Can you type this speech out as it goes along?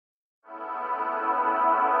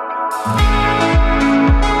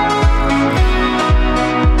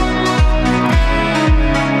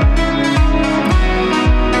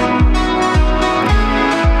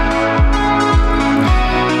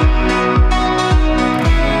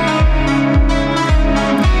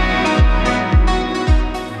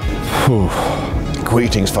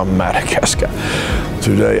Greetings from Madagascar.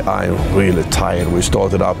 Today I'm really tired. We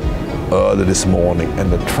started up early this morning and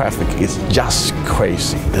the traffic is just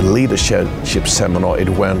crazy. The leadership seminar, it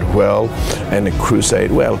went well, and the crusade,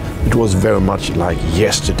 well, it was very much like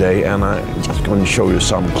yesterday, and I'm just going to show you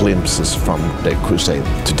some glimpses from the crusade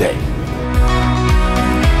today.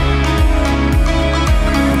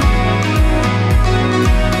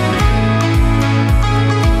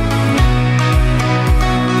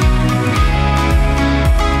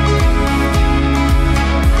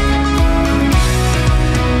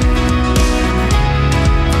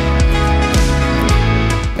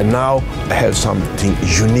 And now I have something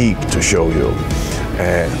unique to show you.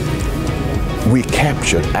 We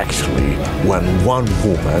captured actually when one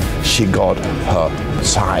woman, she got her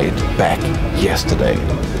side back yesterday.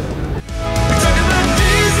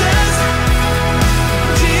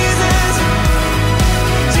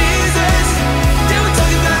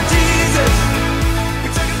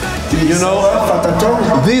 You know,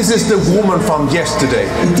 this is the woman from yesterday.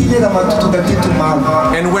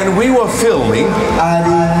 And when we were filming,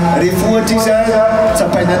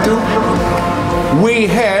 we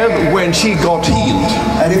had when she got healed.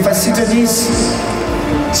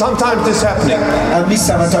 Sometimes this is happening.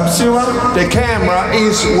 The camera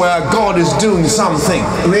is where God is doing something.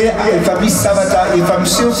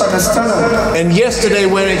 And yesterday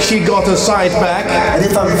when she got her sight back,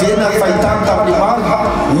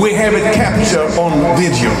 we have it captured on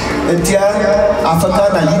video.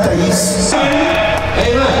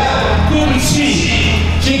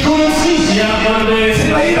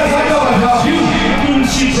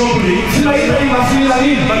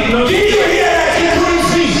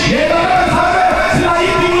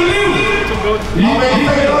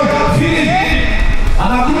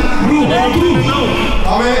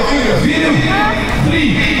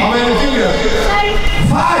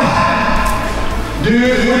 Do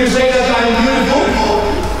you say that I'm beautiful?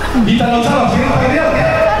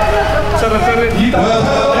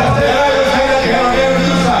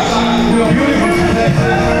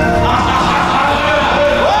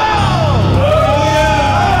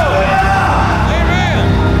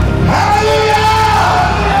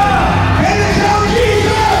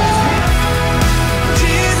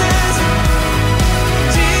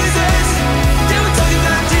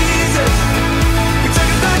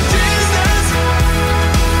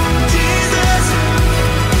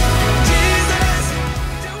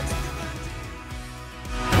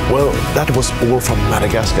 Well, that was all from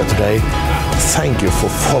Madagascar today. Thank you for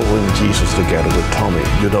following Jesus together with Tommy.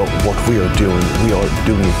 You know what we are doing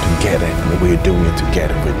it together, and we are doing it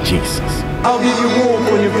together with Jesus. How did you walk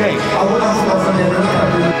when you came?